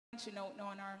branching out now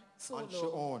on our solo. On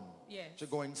your own. Yes. She's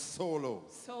going solo.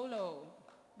 Solo.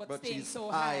 But staying she's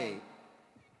so high.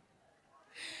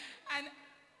 And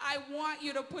I want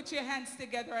you to put your hands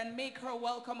together and make her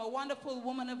welcome. A wonderful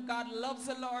woman of God, loves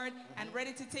the Lord, and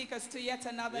ready to take us to yet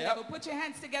another level. Put your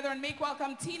hands together and make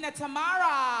welcome Teena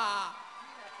Tamara.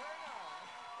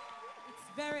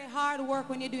 It's very hard work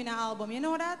when you're doing an album. You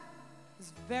know that?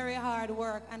 It's very hard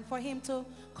work. And for him to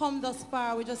come thus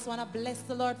far, we just want to bless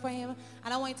the Lord for him.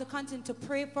 And I want you to continue to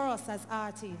pray for us as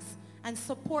artists and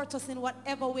support us in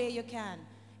whatever way you can.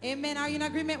 Amen. Are you in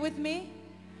agreement with me?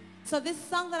 So this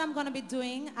song that I'm going to be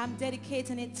doing, I'm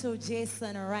dedicating it to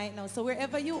Jason right now. So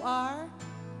wherever you are,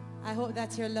 I hope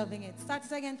that you're loving it. Start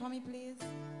it again for me, please.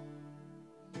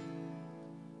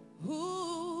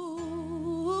 Ooh,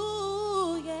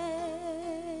 yeah.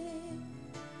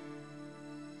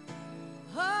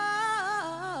 Oh.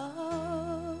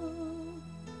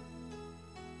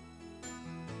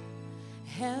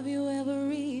 Have you ever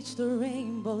reached the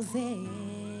rainbow's end?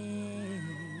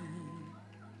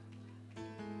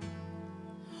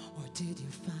 Did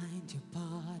you find your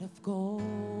pot of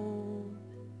gold?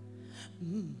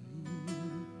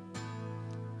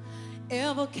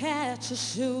 Ever catch a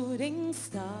shooting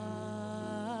star?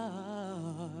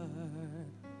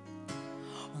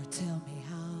 Or tell me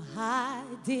how high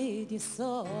did you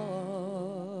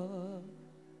soar?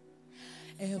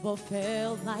 Ever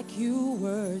felt like you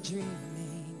were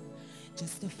dreaming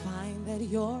just to find that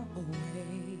you're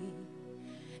away?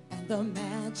 And the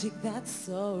magic that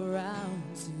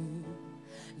surrounds you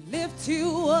lift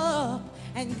you up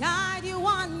and guide you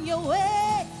on your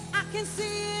way. I can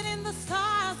see it in the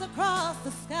stars across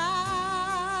the skies.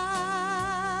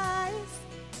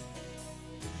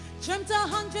 Dreamt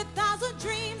 100,000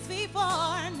 dreams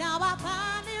before, now I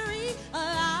finally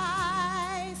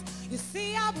realize. You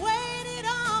see, I've waited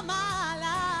all my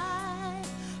life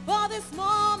for this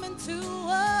moment to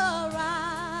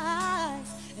arise.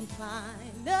 And finally,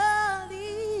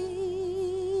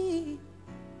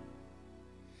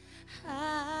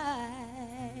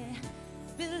 I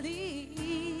believe,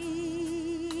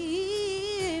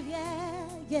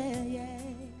 yeah.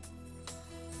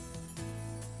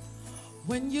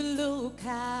 When you look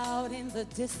out in the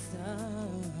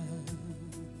distance,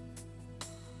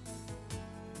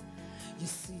 you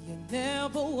see you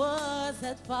never was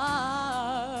that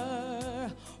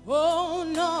far. Oh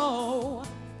no,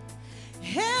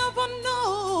 heaven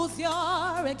knows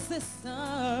your existence,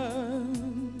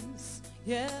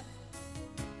 yeah.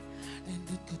 And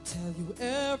it could tell you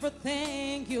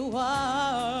everything you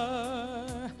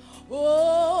are.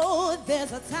 Oh,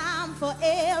 there's a time for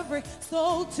every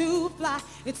soul to fly.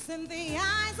 It's in the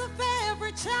eyes of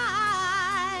every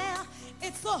child.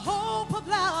 It's the hope of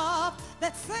love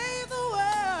that saves the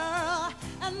world.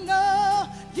 And no,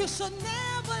 you should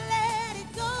never let it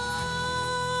go.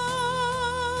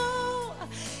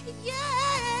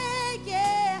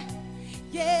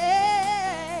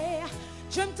 Yeah.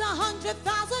 Dreamt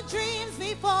 100,000 dreams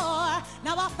before,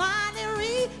 now I finally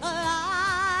realize.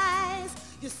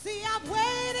 You see, I've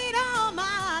waited all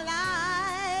my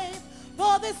life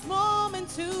for this moment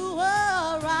to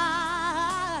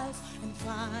arise. And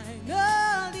finally,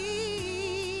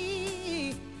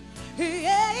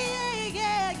 yeah.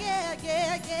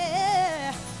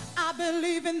 I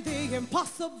believe in the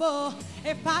impossible.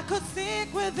 If I could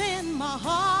stick within my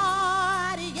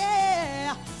heart,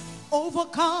 yeah.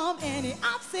 Overcome any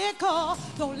obstacle.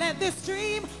 Don't let this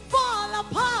dream fall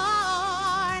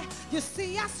apart. You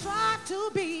see, I strive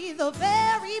to be the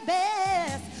very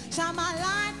best. Shine my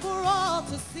light for all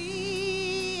to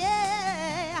see,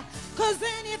 yeah. 'Cause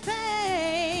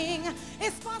anything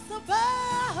is possible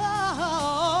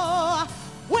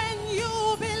when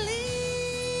you believe,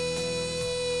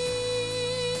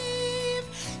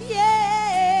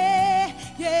 yeah.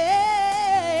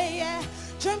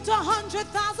 Dreamt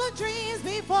 100,000 dreams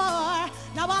before,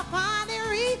 now I finally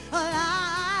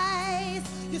realize.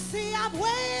 You see, I've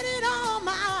waited all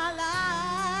my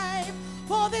life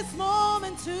for this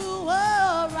moment to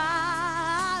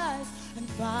arise. And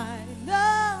finally,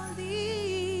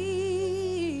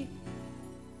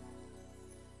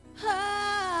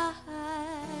 I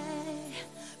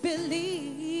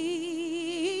believe,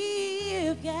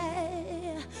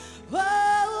 yeah.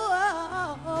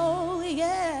 Oh,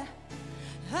 yeah.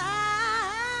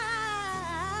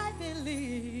 I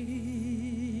believe.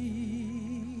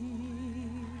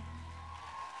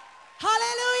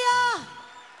 Hallelujah.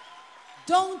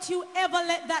 Don't you ever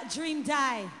let that dream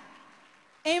die.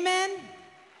 Amen.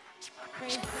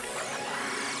 Praise God.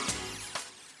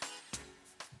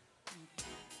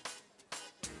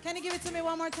 Can you give it to me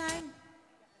one more time?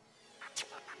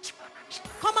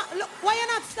 Come on.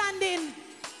 not standing?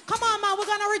 Come on, man, we're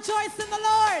going to rejoice in the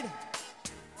Lord.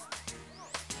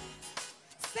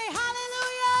 Say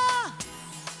hallelujah.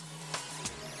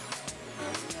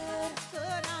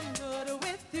 I'm good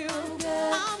with you.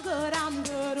 I'm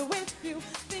good with you.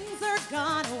 Things are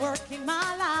gonna work in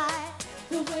my life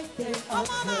the way they are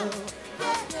to.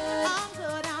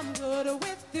 I'm good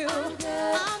with you.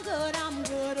 I'm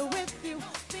good with you.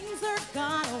 Things are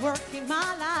gonna work in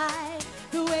my life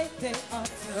the way they are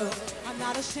to. I'm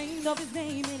not ashamed of his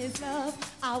name and his love.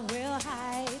 I will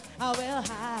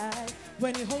hide.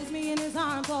 When he holds me in his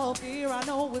arms, all fear I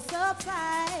know will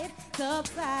subside.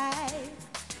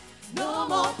 No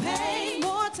more pain,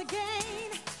 more to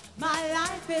gain. My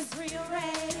life is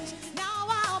rearranged. Now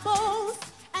I'll boast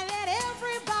and let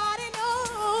everybody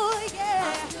know,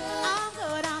 yeah. I'm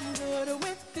good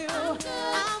with you.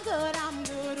 I'm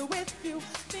good with you.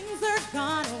 Things are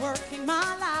gonna work in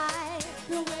my life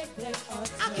the way they are.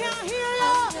 I can't hear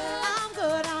you. I'm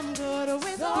good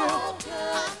with you. I'm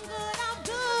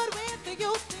good with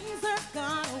you. Things are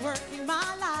gonna work in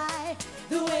my life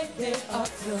the way they are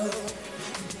to.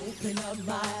 Open up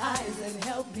my eyes and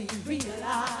help me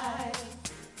realize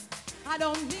I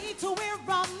don't need to wear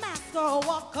a mask or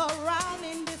walk around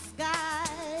in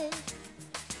disguise.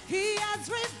 He has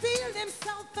revealed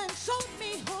himself and showed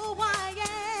me who I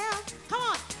am. Come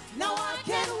on, now I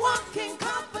can walk in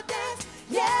confidence.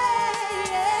 Yeah.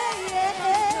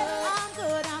 I'm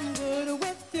good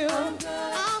with you.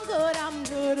 I'm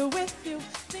good with you.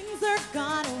 Things are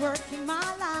gonna work in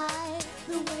my life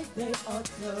the way they ought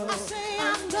to. I say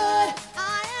I'm good.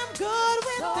 I am good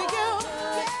with you.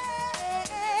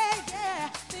 Yeah.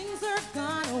 Things are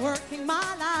gonna work in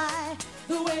my life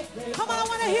the way they. Come on, I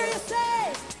want to hear you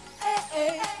say.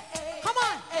 Come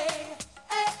on.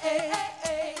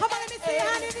 Come on, let me see your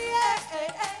hand in the air.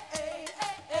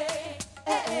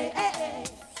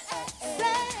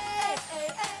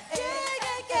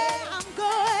 Yeah, I'm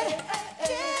good.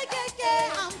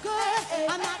 Yeah, I'm good.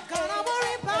 I'm not gonna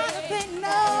worry about a thing, no.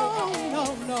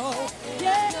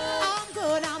 Yeah, I'm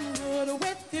good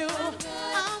with you.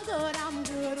 I'm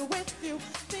good with you.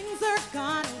 Things are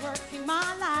gonna work in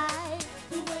my life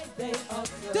the way they are.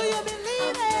 Do you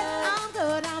believe it? I'm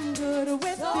good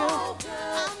with you.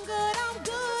 I'm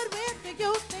good with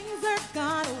you. Things are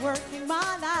gonna work in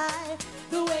my life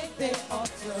the way they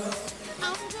ought to.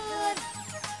 I'm good.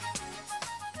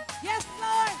 Yes,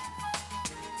 Lord.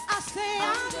 I say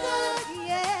I'm good.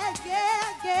 Yeah.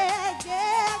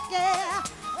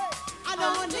 I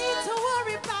don't need to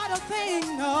worry about a thing,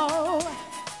 no,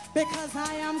 because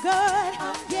I am good.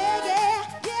 Yeah.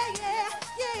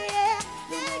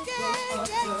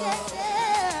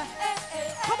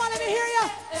 Come on, let me hear you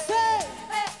say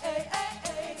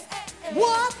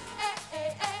what?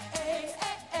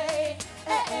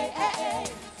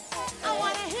 I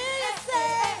want to hear you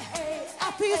say I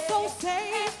feel so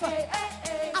safe.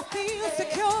 I feel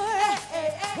secure.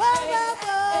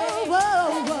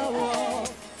 Whoa.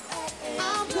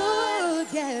 I'm good.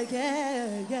 Yeah.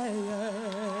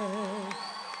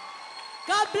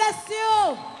 God bless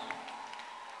you.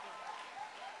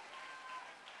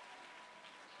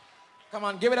 Come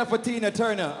on, give it up for Teena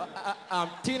Turner.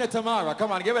 Teena Tamara.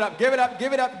 Come on, give it up. Give it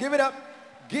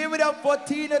up for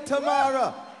Teena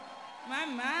Tamara.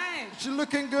 My. She's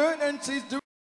looking good and she's doing